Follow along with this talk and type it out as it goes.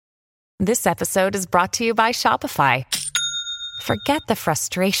This episode is brought to you by Shopify. Forget the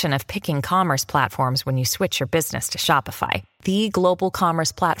frustration of picking commerce platforms when you switch your business to Shopify, the global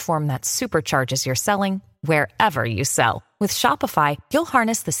commerce platform that supercharges your selling wherever you sell. With Shopify, you'll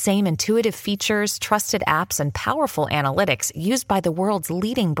harness the same intuitive features, trusted apps, and powerful analytics used by the world's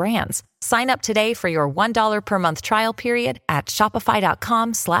leading brands. Sign up today for your $1 per month trial period at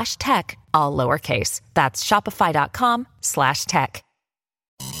shopify.com/tech, all lowercase. That's shopify.com/tech.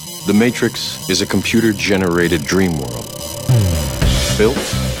 The Matrix is a computer-generated dream world built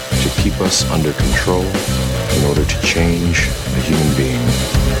to keep us under control in order to change a human being.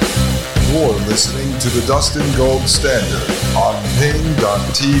 You're listening to the Dustin Gold Standard on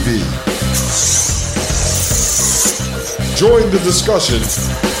Pain.tv. Join the discussion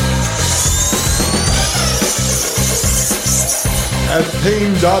at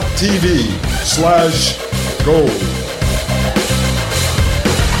Pain.tv/gold.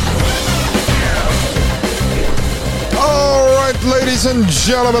 Ladies and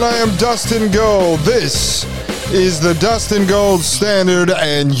gentlemen, I am Dustin Gold. This is the Dustin Gold Standard,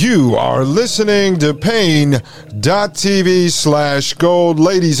 and you are listening to Pain.tv/gold.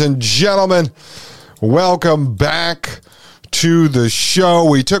 Ladies and gentlemen, welcome back to the show.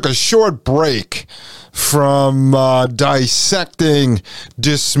 We took a short break from dissecting,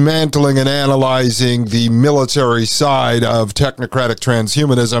 dismantling, and analyzing the military side of technocratic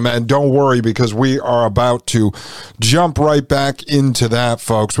transhumanism. And don't worry, because we are about to jump right back into that,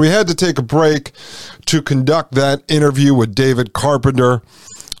 folks. We had to take a break to conduct that interview with David Carpenter.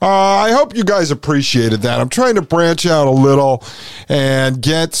 I hope you guys appreciated that. I'm trying to branch out a little and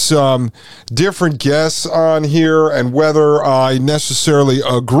get some different guests on here, and whether I necessarily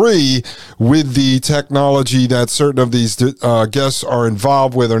agree with the technology that certain of these guests are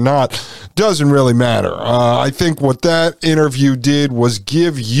involved with or not doesn't really matter. I think what that interview did was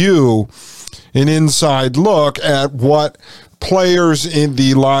give you an inside look at what players in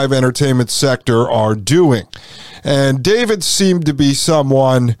the live entertainment sector are doing. And David seemed to be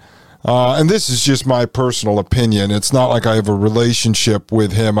someone, and this is just my personal opinion. It's not like I have a relationship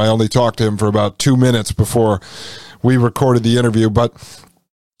with him. I only talked to him for about 2 minutes before we recorded the interview. But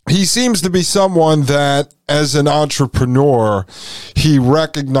he seems to be someone that, as an entrepreneur, he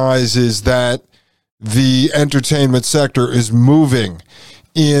recognizes that the entertainment sector is moving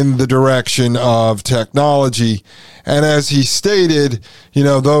in the direction of technology. And as he stated, you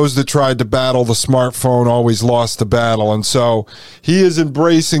know, those that tried to battle the smartphone always lost the battle. And so he is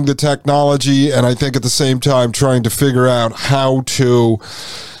embracing the technology, and I think at the same time trying to figure out how to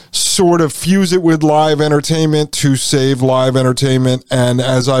sort of fuse it with live entertainment to save live entertainment. And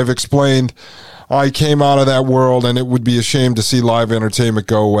as I've explained, I came out of that world, and it would be a shame to see live entertainment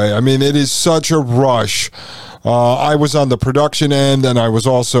go away. I mean, it is such a rush. I was on the production end, and I was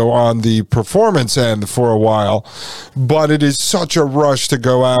also on the performance end for a while, but it is such a rush to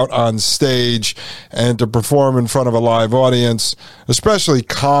go out on stage and to perform in front of a live audience, especially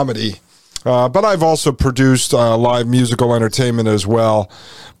comedy. But I've also produced live musical entertainment as well.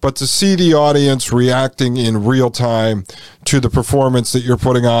 But to see the audience reacting in real time to the performance that you're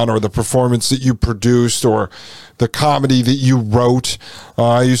putting on, or the performance that you produced, or the comedy that you wrote.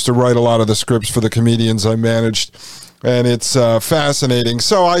 I used to write a lot of the scripts for the comedians I managed, and it's fascinating.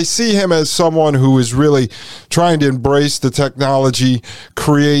 So I see him as someone who is really trying to embrace the technology,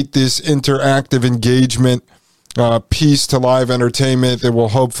 create this interactive engagement piece to live entertainment that will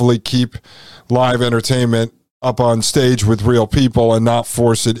hopefully keep live entertainment up on stage with real people and not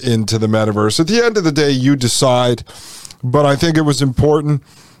force it into the metaverse. At the end of the day, you decide, but I think it was important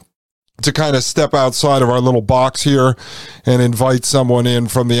to kind of step outside of our little box here and invite someone in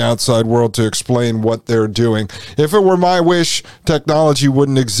from the outside world to explain what they're doing. If it were my wish, technology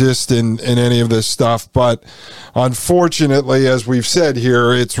wouldn't exist in any of this stuff, but unfortunately, as we've said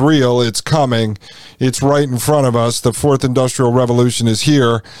here, it's real, it's coming, it's right in front of us. The fourth industrial revolution is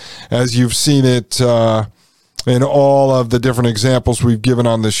here, as you've seen it in all of the different examples we've given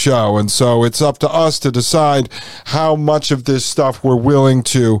on the show. And so it's up to us to decide how much of this stuff we're willing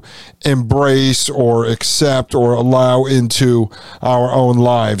to embrace or accept or allow into our own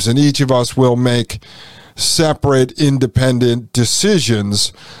lives. And each of us will make separate, independent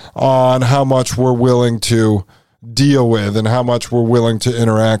decisions on how much we're willing to deal with and how much we're willing to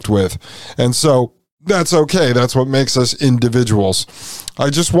interact with. And so that's okay. That's what makes us individuals. I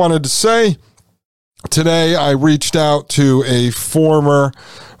just wanted to say, today, I reached out to a former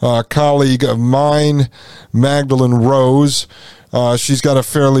colleague of mine, Magdalene Rose. She's got a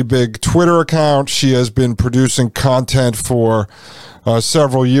fairly big Twitter account. She has been producing content for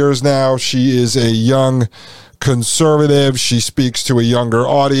several years now. She is a young conservative. She speaks to a younger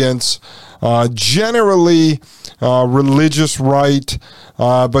audience, generally religious right,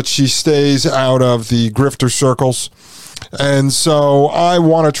 but she stays out of the grifter circles. And so I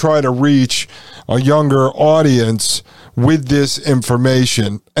want to try to reach a younger audience with this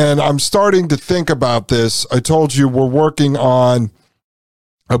information. And I'm starting to think about this. I told you we're working on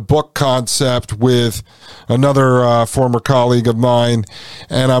a book concept with another former colleague of mine,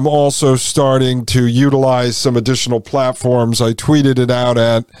 and I'm also starting to utilize some additional platforms. I tweeted it out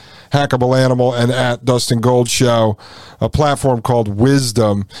at Hackable Animal and at Dustin Gold Show, a platform called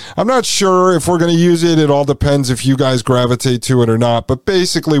Wisdom. I'm not sure if we're going to use it. It all depends if you guys gravitate to it or not. But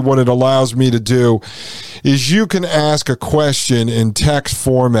basically what it allows me to do is you can ask a question in text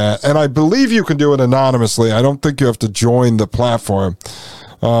format, and I believe you can do it anonymously. I don't think you have to join the platform.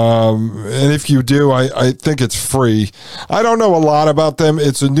 And if you do, I think it's free. I don't know a lot about them.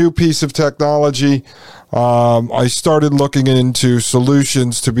 It's a new piece of technology. I started looking into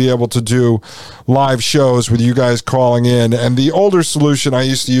solutions to be able to do live shows with you guys calling in. And the older solution I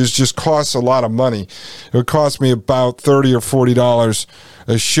used to use just costs a lot of money. It would cost me about $30 or $40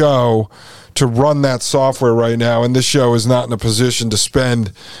 a show to run that software right now. And this show is not in a position to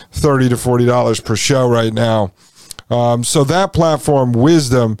spend $30 to $40 per show right now. So that platform,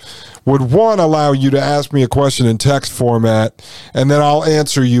 Wisdom, would, one, allow you to ask me a question in text format, and then I'll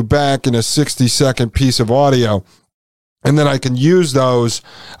answer you back in a 60-second piece of audio, and then I can use those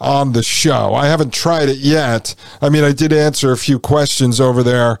on the show. I haven't tried it yet. I mean, I did answer a few questions over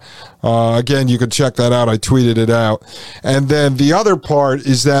there. Again, you can check that out. I tweeted it out. And then the other part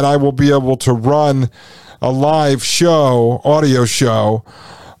is that I will be able to run a live show, audio show,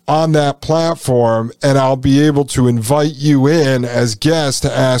 on that platform, and I'll be able to invite you in as guests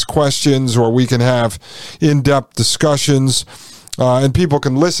to ask questions, or we can have in-depth discussions, and people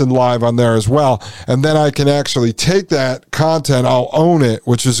can listen live on there as well. And then I can actually take that content, I'll own it,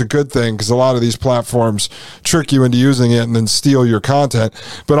 which is a good thing, because a lot of these platforms trick you into using it and then steal your content.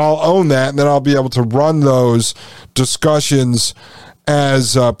 But I'll own that, and then I'll be able to run those discussions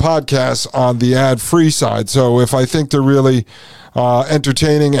as podcasts on the ad-free side. So if I think they're really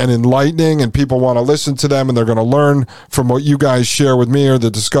entertaining and enlightening and people want to listen to them and they're going to learn from what you guys share with me or the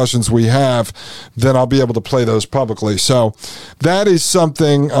discussions we have, then I'll be able to play those publicly. So that is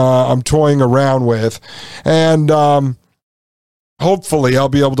something I'm toying around with. And hopefully I'll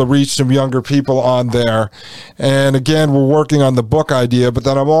be able to reach some younger people on there. And again, we're working on the book idea, but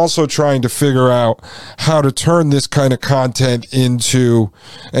then I'm also trying to figure out how to turn this kind of content into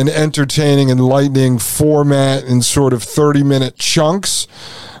an entertaining, enlightening format in sort of 30-minute chunks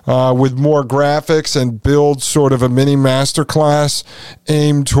with more graphics, and build sort of a mini masterclass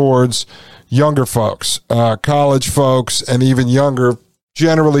aimed towards younger folks, college folks, and even younger,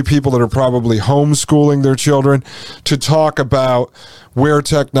 generally people that are probably homeschooling their children, to talk about where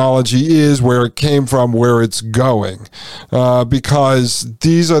technology is, where it came from, where it's going. Because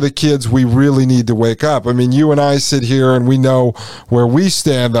these are the kids we really need to wake up. I mean, you and I sit here and we know where we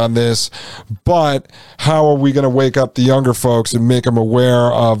stand on this, but how are we going to wake up the younger folks and make them aware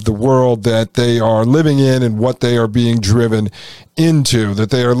of the world that they are living in and what they are being driven into, that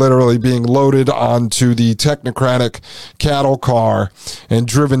they are literally being loaded onto the technocratic cattle car and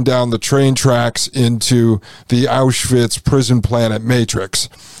driven down the train tracks into the Auschwitz prison planet matrix.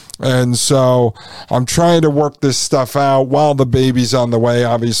 And so I'm trying to work this stuff out while the baby's on the way.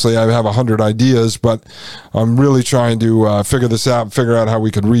 Obviously, I have 100 ideas, but I'm really trying to figure this out and figure out how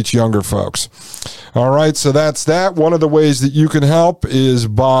we can reach younger folks. All right, so that's that. One of the ways that you can help is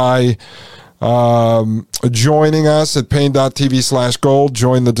by joining us at pain.tv/gold.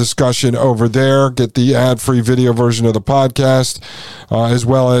 Join the discussion over there. Get the ad-free video version of the podcast, as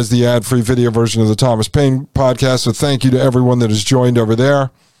well as the ad-free video version of the Thomas Paine podcast. So thank you to everyone that has joined over there.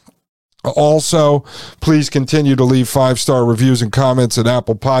 Also, please continue to leave 5-star reviews and comments at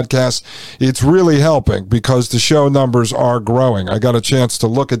Apple Podcasts. It's really helping because the show numbers are growing. I got a chance to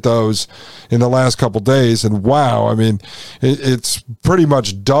look at those in the last couple days, and wow, I mean, it's pretty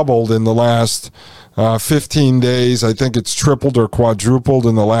much doubled in the last 15 days. I think it's tripled or quadrupled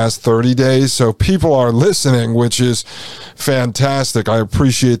in the last 30 days. So people are listening, which is fantastic. I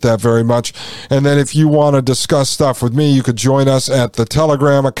appreciate that very much. And then if you want to discuss stuff with me, you could join us at the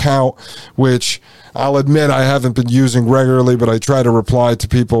Telegram account, which I'll admit I haven't been using regularly, but I try to reply to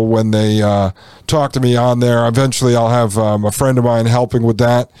people when they talk to me on there. Eventually, I'll have a friend of mine helping with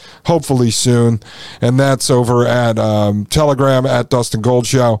that, hopefully soon. And that's over at Telegram at Dustin Gold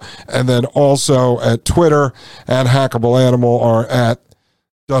Show, and then also at Twitter at Hackable Animal or at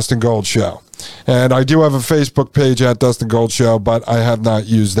Dustin Gold Show. And I do have a Facebook page at Dustin Gold Show, but I have not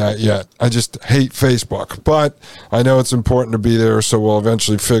used that yet. I just hate Facebook, but I know it's important to be there, so we'll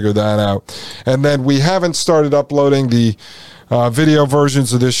eventually figure that out. And then we haven't started uploading the video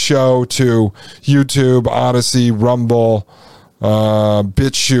versions of this show to YouTube, Odyssey, Rumble,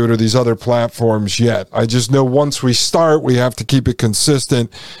 BitChute, or these other platforms yet. I just know once we start, we have to keep it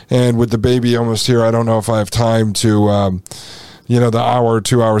consistent. And with the baby almost here, I don't know if I have time to, the hour or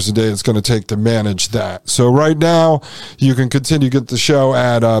 2 hours a day it's going to take to manage that. So right now, you can continue to get the show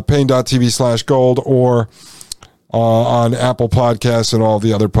at pain.tv/gold or on Apple Podcasts and all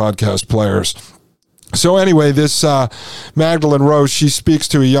the other podcast players. So anyway, this Magdalene Rose, she speaks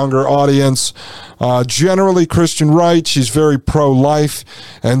to a younger audience, generally Christian right. She's very pro-life,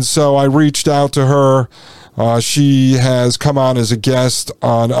 and so I reached out to her. She has come on as a guest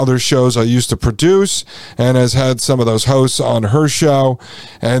on other shows I used to produce and has had some of those hosts on her show.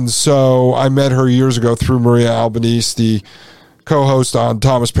 And so I met her years ago through Maria Albanese, the co-host on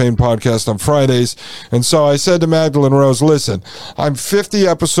Thomas Paine podcast on Fridays. And so I said to Magdalene Rose, listen, I'm 50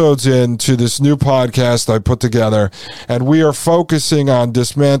 episodes into this new podcast I put together, and we are focusing on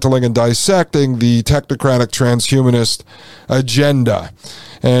dismantling and dissecting the technocratic transhumanist agenda.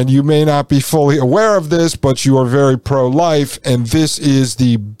 And you may not be fully aware of this, but you are very pro-life, and this is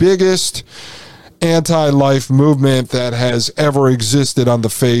the biggest anti-life movement that has ever existed on the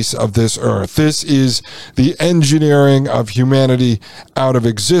face of this earth. This is the engineering of humanity out of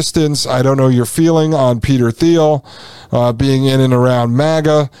existence. I don't know your feeling on Peter Thiel being in and around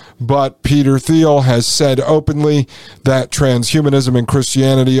MAGA, but Peter Thiel has said openly that transhumanism and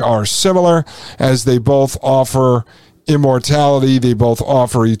Christianity are similar, as they both offer immortality, they both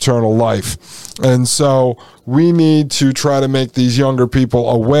offer eternal life. And so we need to try to make these younger people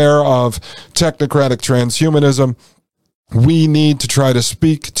aware of technocratic transhumanism. We need to try to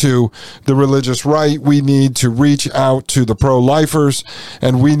speak to the religious right. We need to reach out to the pro-lifers,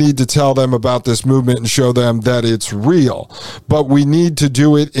 and we need to tell them about this movement and show them that it's real. But we need to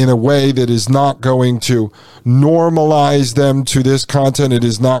do it in a way that is not going to normalize them to this content. It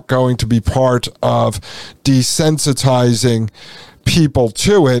is not going to be part of desensitizing people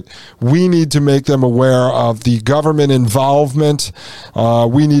to it. We need to make them aware of the government involvement.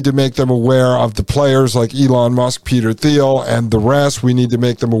 We need to make them aware of the players like Elon Musk, Peter Thiel, and the rest. We need to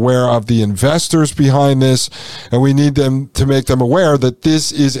make them aware of the investors behind this, and we need them to make them aware that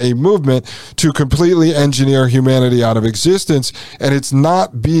this is a movement to completely engineer humanity out of existence, and it's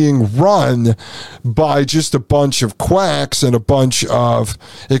not being run by just a bunch of quacks and a bunch of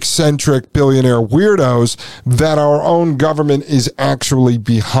eccentric billionaire weirdos, that our own government is actually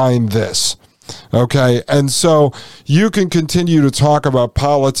behind this. Okay, and so you can continue to talk about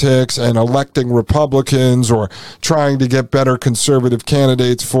politics and electing Republicans or trying to get better conservative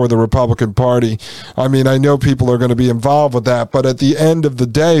candidates for the Republican Party. I mean, I know people are going to be involved with that, but at the end of the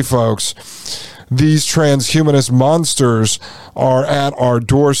day, folks, these transhumanist monsters are at our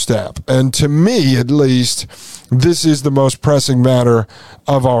doorstep. And to me, at least, this is the most pressing matter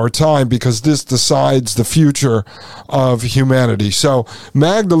of our time, because this decides the future of humanity. So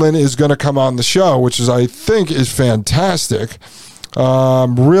Magdalene is going to come on the show, which is, I think, is fantastic.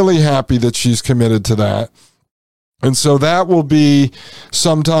 I'm really happy that she's committed to that. And so that will be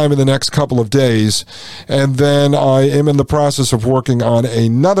sometime in the next couple of days. And then I am in the process of working on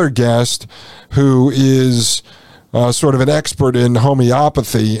another guest who is sort of an expert in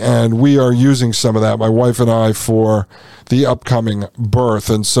homeopathy, and we are using some of that, my wife and I, for the upcoming birth.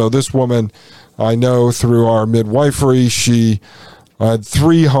 And so this woman, I know through our midwifery, she had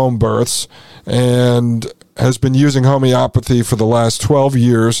 3 home births and has been using homeopathy for the last 12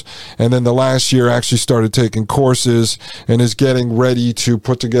 years, and then the last year actually started taking courses and is getting ready to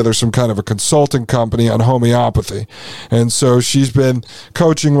put together some kind of a consulting company on homeopathy. And so she's been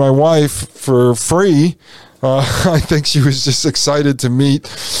coaching my wife for free. I think she was just excited to meet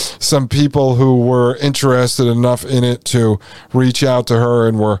some people who were interested enough in it to reach out to her,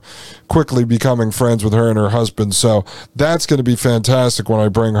 and were quickly becoming friends with her and her husband. So that's going to be fantastic when I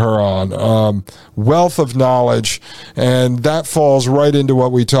bring her on. Wealth of knowledge, and that falls right into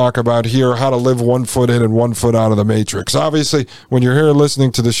what we talk about here, how to live 1 foot in and 1 foot out of the matrix. Obviously, when you're here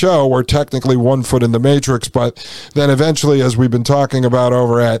listening to the show, we're technically 1 foot in the matrix, but then eventually, as we've been talking about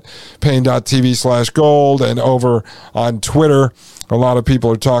over at pain.tv/gold and over on Twitter, a lot of people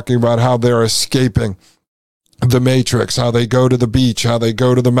are talking about how they're escaping the Matrix, how they go to the beach, how they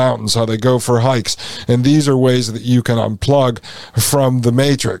go to the mountains, how they go for hikes. And these are ways that you can unplug from the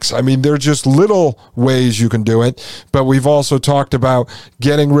Matrix. I mean, they're just little ways you can do it, but we've also talked about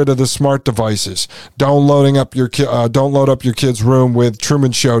getting rid of the smart devices, don't load up your kid's room with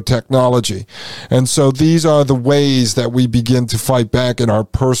Truman Show technology. And so these are the ways that we begin to fight back in our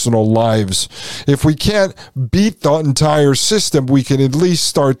personal lives. If we can't beat the entire system, we can at least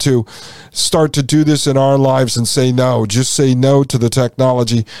start to do this in our lives and say no. Just say no to the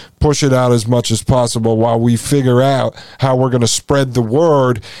technology, push it out as much as possible while we figure out how we're going to spread the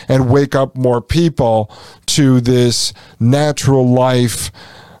word and wake up more people to this natural life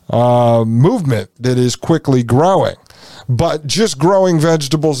movement that is quickly growing. But just growing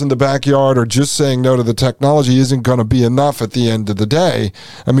vegetables in the backyard or just saying no to the technology isn't going to be enough at the end of the day.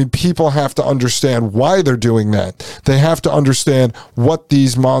 I mean, people have to understand why they're doing that. They have to understand what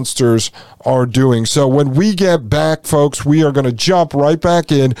these monsters are doing. So when we get back, folks, we are going to jump right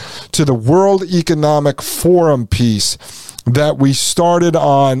back in to the World Economic Forum piece that we started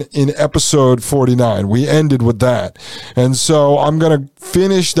on in episode 49. We ended with that. And so I'm going to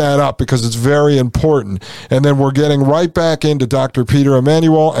finish that up because it's very important. And then we're getting right back into Dr. Peter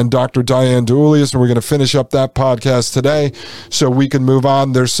Emanuel and Dr. Diane DeUlius, and we're going to finish up that podcast today so we can move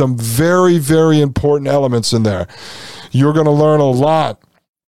on. There's some very, very important elements in there. You're going to learn a lot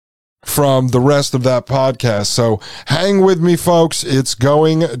from the rest of that podcast. So hang with me, folks. It's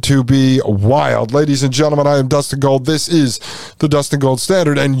going to be wild. Ladies and gentlemen, I am Dustin Gold. This is the Dustin Gold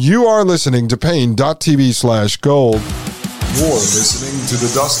Standard, and you are listening to Pain.tv/gold. You're listening to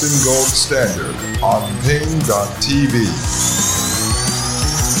the Dustin Gold Standard on Pain.tv.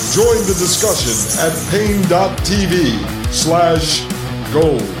 Join the discussion at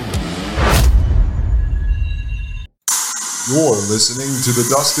Pain.tv/gold. You're listening to the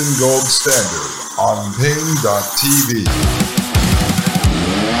Dustin Gold Standard on Pain.tv.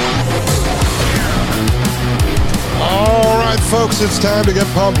 All right, folks, it's time to get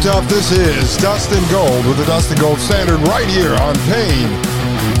pumped up. This is Dustin Gold with the Dustin Gold Standard right here on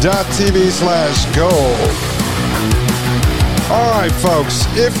Pain.tv/gold. All right, folks,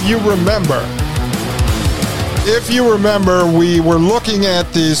 if you remember, we were looking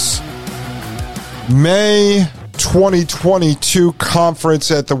at this May 2022 conference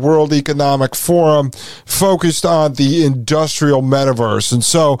at the World Economic Forum focused on the industrial metaverse. And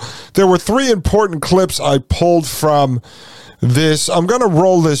so there were three important clips I pulled from this. I'm going to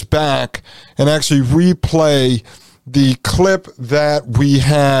roll this back and actually replay the clip that we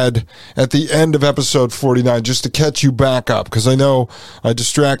had at the end of episode 49 just to catch you back up, because I know I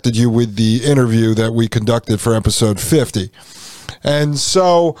distracted you with the interview that we conducted for episode 50. And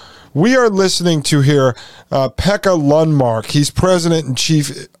so we are listening to here Pekka Lundmark. He's president and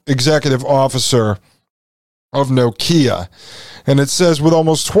chief executive officer of Nokia. And it says, with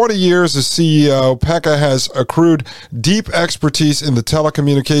almost 20 years as CEO, Pekka has accrued deep expertise in the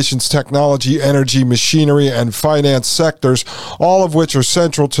telecommunications, technology, energy, machinery, and finance sectors, all of which are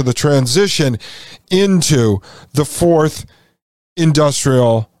central to the transition into the fourth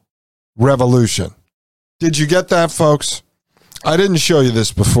industrial revolution. Did you get that, folks? I didn't show you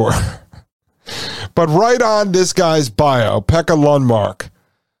this before. But right on this guy's bio, Pekka Lundmark,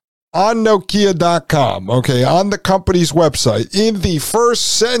 on Nokia.com, okay, on the company's website, in the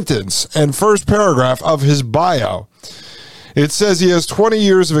first sentence and first paragraph of his bio, it says he has 20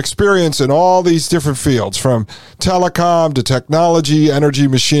 years of experience in all these different fields, from telecom to technology, energy,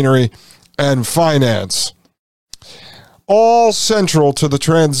 machinery, and finance. All central to the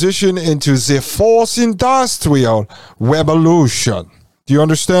transition into the fourth industrial revolution. Do you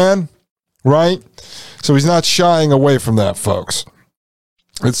understand? Right? So he's not shying away from that, folks.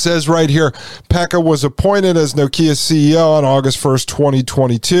 It says right here, Pekka was appointed as Nokia's CEO on August 1st,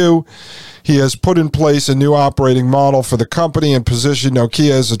 2022. He has put in place a new operating model for the company and positioned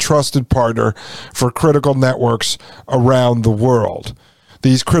Nokia as a trusted partner for critical networks around the world.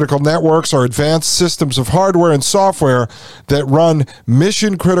 These critical networks are advanced systems of hardware and software that run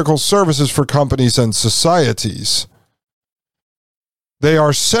mission-critical services for companies and societies. They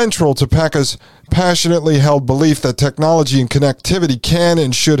are central to Pekka's passionately held belief that technology and connectivity can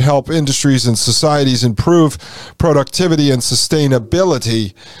and should help industries and societies improve productivity and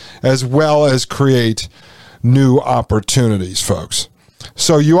sustainability, as well as create new opportunities, folks.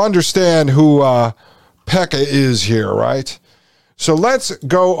 So you understand who Pekka is here, right? So let's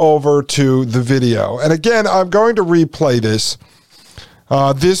go over to the video. And again, I'm going to replay this.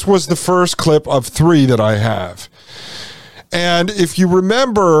 This was the first clip of 3 that I have. And if you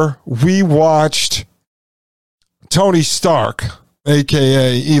remember, we watched Tony Stark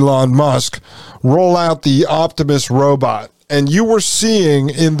a.k.a. Elon Musk, roll out the Optimus robot. And you were seeing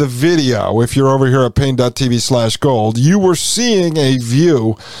in the video, if you're over here at pain.tv/gold, you were seeing a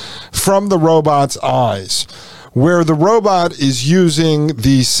view from the robot's eyes, where the robot is using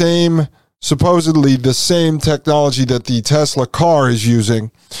the same, supposedly the same technology that the Tesla car is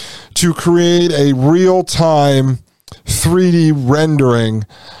using to create a real-time 3D rendering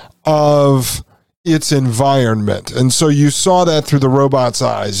of its environment. And so you saw that through the robot's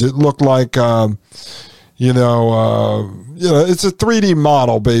eyes. It looked like, it's a 3D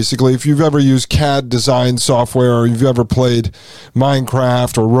model, basically. If you've ever used CAD design software or you've ever played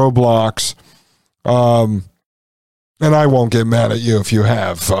Minecraft or Roblox, and I won't get mad at you if you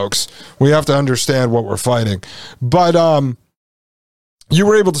have, folks. We have to understand what we're fighting. But you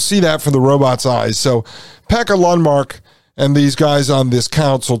were able to see that from the robot's eyes. So Pekka Lundmark and these guys on this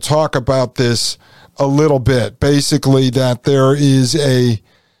council talk about this a little bit. Basically, that there is a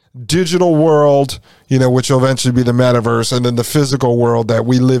digital world, which will eventually be the metaverse, and then the physical world that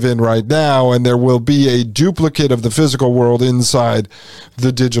we live in right now, and there will be a duplicate of the physical world inside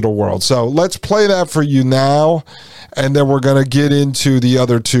the digital world. So let's play that for you now, and then we're going to get into the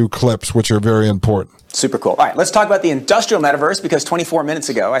other two clips, which are very important. Super cool. All right, let's talk about the industrial metaverse, because 24 minutes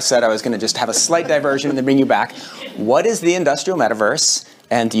ago I said I was going to just have a slight diversion and then bring you back. What is the industrial metaverse,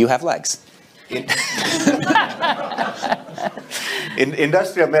 and do you have legs?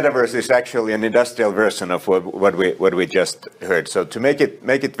 Industrial metaverse is actually an industrial version of what we just heard. So to make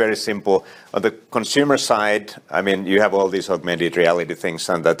it very simple, on the consumer side, I mean, you have all these augmented reality things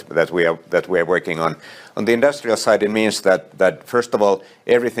and that we are working on. On the industrial side, it means that first of all,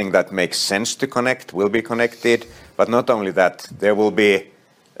 everything that makes sense to connect will be connected. But not only that, there will be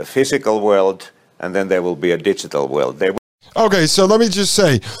a physical world, and then there will be a digital world. Okay, so let me just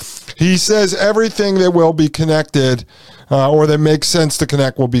say, he says everything that will be connected or that makes sense to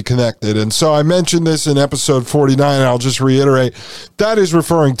connect will be connected. And so I mentioned this in episode 49, and I'll just reiterate, that is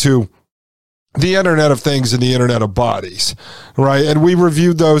referring to the Internet of Things and the Internet of Bodies, right? And we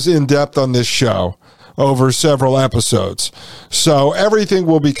reviewed those in depth on this show over several episodes. So everything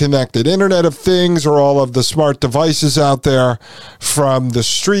will be connected. Internet of Things are all of the smart devices out there, from the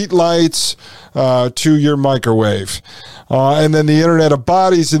street lights to your microwave. And then the Internet of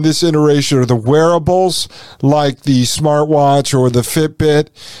Bodies in this iteration are the wearables, like the smartwatch or the Fitbit,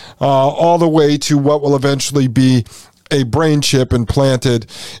 all the way to what will eventually be a brain chip implanted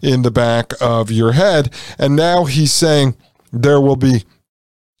in the back of your head. And now he's saying there will be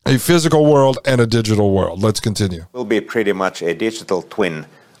a physical world and a digital world. Let's continue. Will be pretty much a digital twin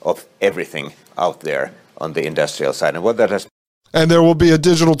of everything out there on the industrial side. And what that has... And there will be a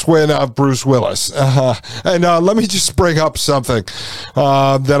digital twin of Bruce Willis. And let me just bring up something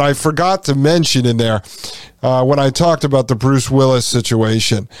that I forgot to mention in there when I talked about the Bruce Willis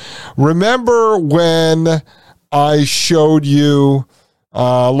situation. Remember when I showed you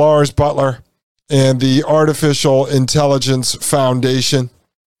Lars Butler and the Artificial Intelligence Foundation?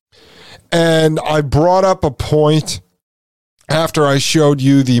 And I brought up a point after I showed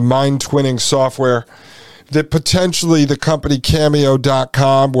you the mind twinning software that potentially the company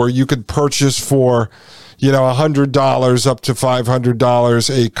Cameo.com, where you could purchase for, $100 up to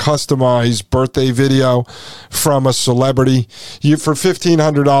 $500 a customized birthday video from a celebrity. For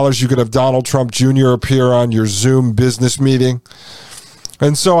 $1,500, you could have Donald Trump Jr. appear on your Zoom business meeting.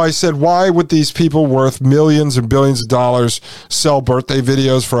 And so I said, why would these people worth millions and billions of dollars sell birthday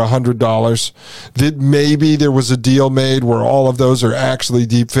videos for $100? That maybe there was a deal made where all of those are actually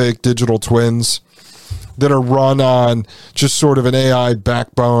deepfake digital twins that are run on just sort of an AI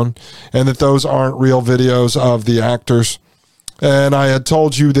backbone, and that those aren't real videos of the actors. And I had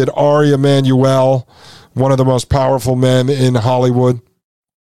told you that Ari Emanuel, one of the most powerful men in Hollywood,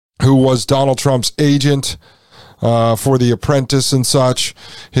 who was Donald Trump's agent for The Apprentice and such.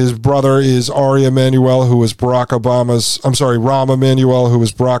 His brother is Rahm Emanuel, who was Barack Obama's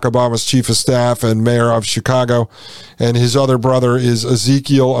chief of staff and mayor of Chicago. And his other brother is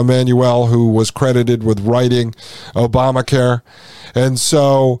Ezekiel Emanuel, who was credited with writing Obamacare. And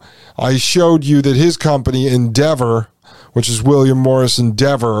so I showed you that his company, Endeavor, which is William Morris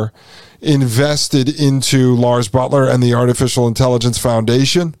Endeavor, invested into Lars Butler and the Artificial Intelligence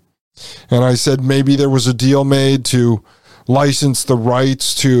Foundation. And I said maybe there was a deal made to license the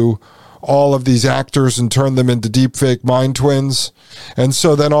rights to all of these actors and turn them into deepfake mind twins. And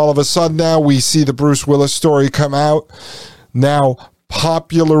so then all of a sudden now we see the Bruce Willis story come out, now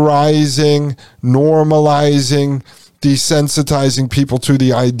popularizing, normalizing, desensitizing people to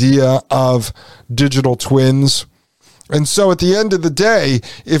the idea of digital twins. And so at the end of the day,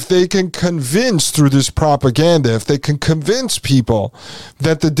 if they can convince through this propaganda, if they can convince people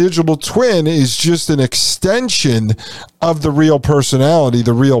that the digital twin is just an extension of the real personality,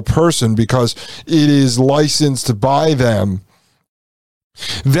 the real person, because it is licensed by them,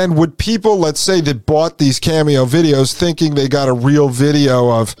 then would people, let's say, that bought these cameo videos thinking they got a real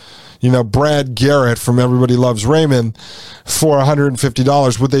video of, Brad Garrett from Everybody Loves Raymond for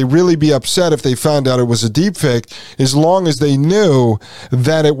 $150, would they really be upset if they found out it was a deepfake, as long as they knew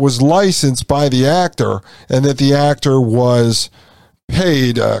that it was licensed by the actor and that the actor was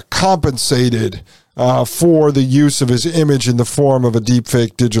paid, compensated for the use of his image in the form of a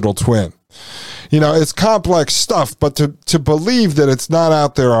deepfake digital twin? It's complex stuff, but to believe that it's not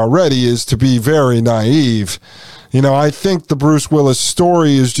out there already is to be very naive. I think the Bruce Willis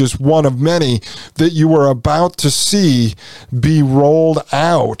story is just one of many that you are about to see be rolled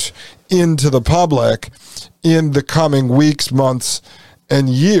out into the public in the coming weeks, months, and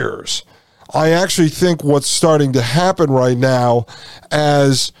years. I actually think what's starting to happen right now,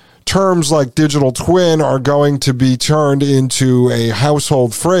 as terms like digital twin are going to be turned into a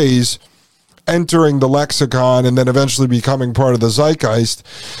household phrase, entering the lexicon and then eventually becoming part of the zeitgeist.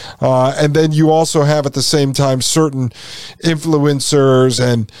 And then you also have at the same time certain influencers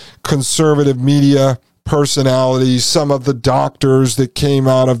and conservative media personalities, some of the doctors that came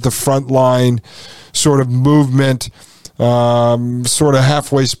out of the frontline sort of movement, sort of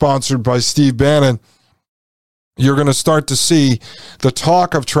halfway sponsored by Steve Bannon. You're going to start to see the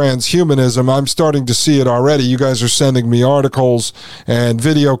talk of transhumanism. I'm starting to see it already. You guys are sending me articles and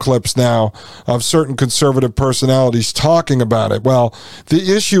video clips now of certain conservative personalities talking about it. Well,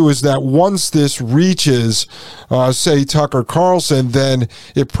 the issue is that once this reaches, say, Tucker Carlson, then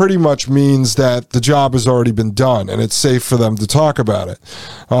it pretty much means that the job has already been done and it's safe for them to talk about it.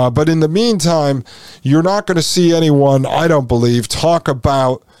 But in the meantime, you're not going to see anyone, I don't believe, talk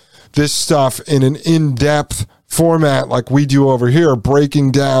about this stuff in an in-depth format like we do over here,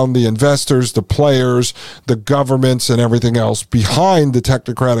 breaking down the investors, the players, the governments, and everything else behind the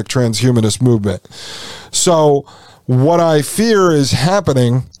technocratic transhumanist movement. So what I fear is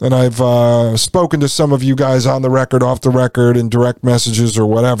happening, and I've spoken to some of you guys on the record, off the record, in direct messages or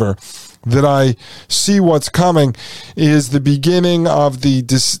whatever, that I see what's coming is the beginning of the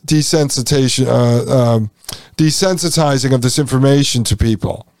desensitizing of this information to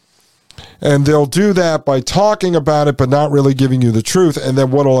people. And they'll do that by talking about it, but not really giving you the truth. And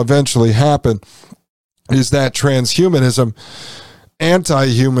then what will eventually happen is that transhumanism,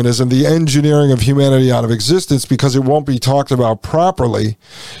 anti-humanism, the engineering of humanity out of existence, because it won't be talked about properly.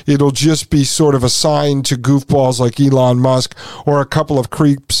 It'll just be sort of assigned to goofballs like Elon Musk or a couple of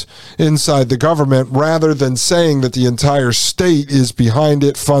creeps inside the government, rather than saying that the entire state is behind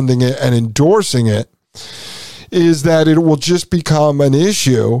it, funding it, and endorsing it. Is that it will just become an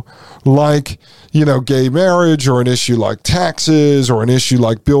issue like, gay marriage, or an issue like taxes, or an issue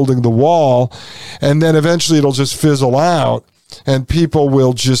like building the wall. And then eventually it'll just fizzle out and people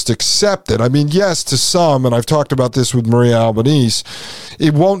will just accept it. I mean, yes, to some, and I've talked about this with Maria Albanese,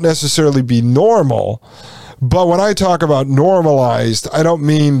 it won't necessarily be normal. But when I talk about normalized, I don't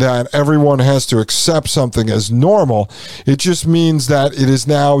mean that everyone has to accept something as normal. It just means that it is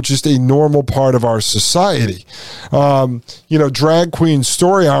now just a normal part of our society. Drag queen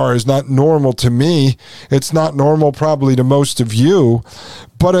story hour is not normal to me. It's not normal probably to most of you.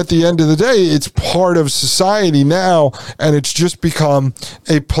 But at the end of the day, it's part of society now, and it's just become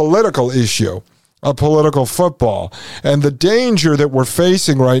a political issue. A political football. And the danger that we're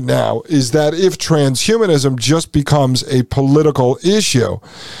facing right now is that if transhumanism just becomes a political issue,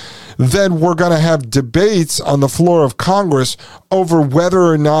 then we're going to have debates on the floor of Congress over whether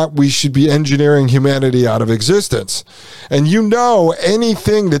or not we should be engineering humanity out of existence. And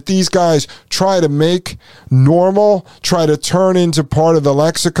anything that these guys try to make normal, try to turn into part of the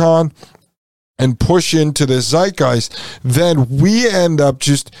lexicon and push into this zeitgeist, then we end up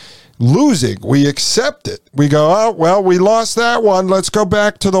just losing. We accept it. We go, oh, well, we lost that one. Let's go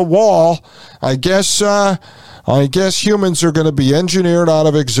back to the wall. I guess humans are going to be engineered out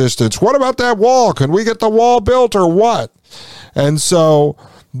of existence. What about that wall? Can we get the wall built or what? And so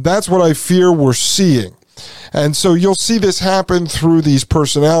that's what I fear we're seeing. And so you'll see this happen through these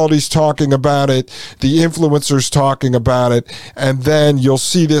personalities talking about it, the influencers talking about it, and then you'll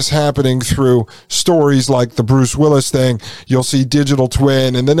see this happening through stories like the Bruce Willis thing. You'll see digital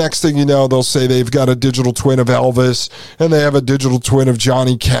twin, and the next thing you know, they'll say they've got a digital twin of Elvis, and they have a digital twin of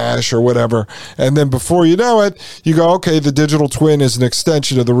Johnny Cash or whatever. And then before you know it, you go, okay, the digital twin is an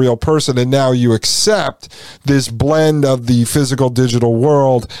extension of the real person, and now you accept this blend of the physical digital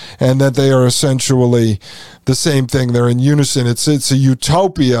world, and that they are essentially the same thing. They're in unison. It's a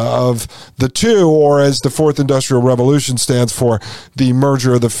utopia of the two, or as the Fourth Industrial Revolution stands for, the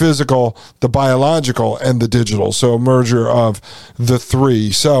merger of the physical, the biological, and the digital. So a merger of the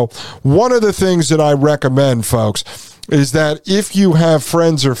three. So one of the things that I recommend, folks, is that if you have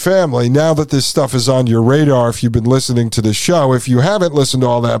friends or family, now that this stuff is on your radar, if you've been listening to the show, if you haven't listened to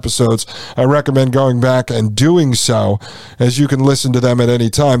all the episodes, I recommend going back and doing so, as you can listen to them at any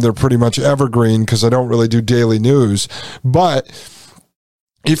time. They're pretty much evergreen because I don't really do daily news. But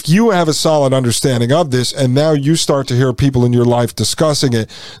if you have a solid understanding of this, and now you start to hear people in your life discussing it,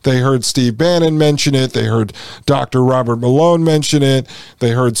 they heard Steve Bannon mention it, they heard Dr. Robert Malone mention it,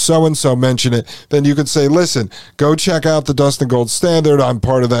 they heard so-and-so mention it, then you can say, listen, go check out the Dustin Gold Standard. I'm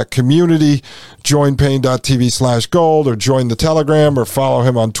part of that community. Join Pain.tv/gold, or join the Telegram, or follow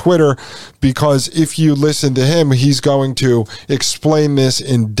him on Twitter, because if you listen to him, he's going to explain this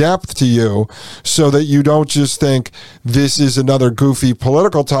in depth to you so that you don't just think this is another goofy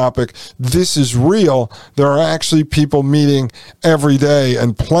political topic. This is real. There are actually people meeting every day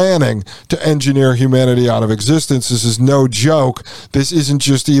and planning to engineer humanity out of existence. This is no joke. This isn't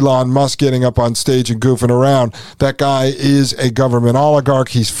just Elon Musk getting up on stage and goofing around. That guy is a government oligarch.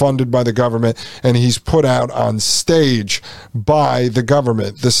 He's funded by the government, and he's put out on stage by the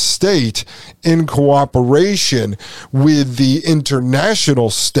government. The state, in cooperation with the international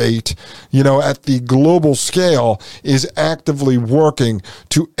state, at the global scale, is actively working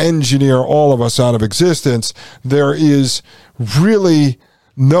to engineer all of us out of existence. There is really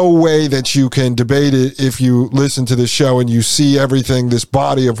no way that you can debate it if you listen to the show and you see everything, this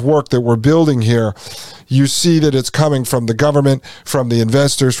body of work that we're building here. You see that it's coming from the government, from the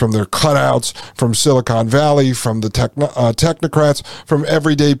investors, from their cutouts, from Silicon Valley, from the technocrats, from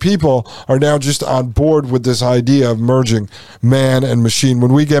everyday people are now just on board with this idea of merging man and machine.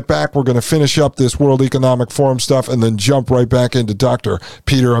 When we get back, we're going to finish up this World Economic Forum stuff and then jump right back into Dr.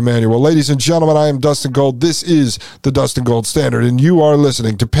 Peter Emanuel. Ladies and gentlemen, I am Dustin Gold. This is the Dustin Gold Standard, and you are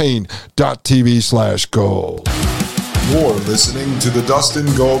listening to Pain.tv/gold. You're listening to the Dustin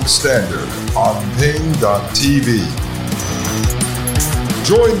Gold Standard on Pain.tv.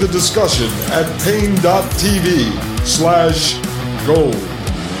 Join the discussion at Pain.tv/gold.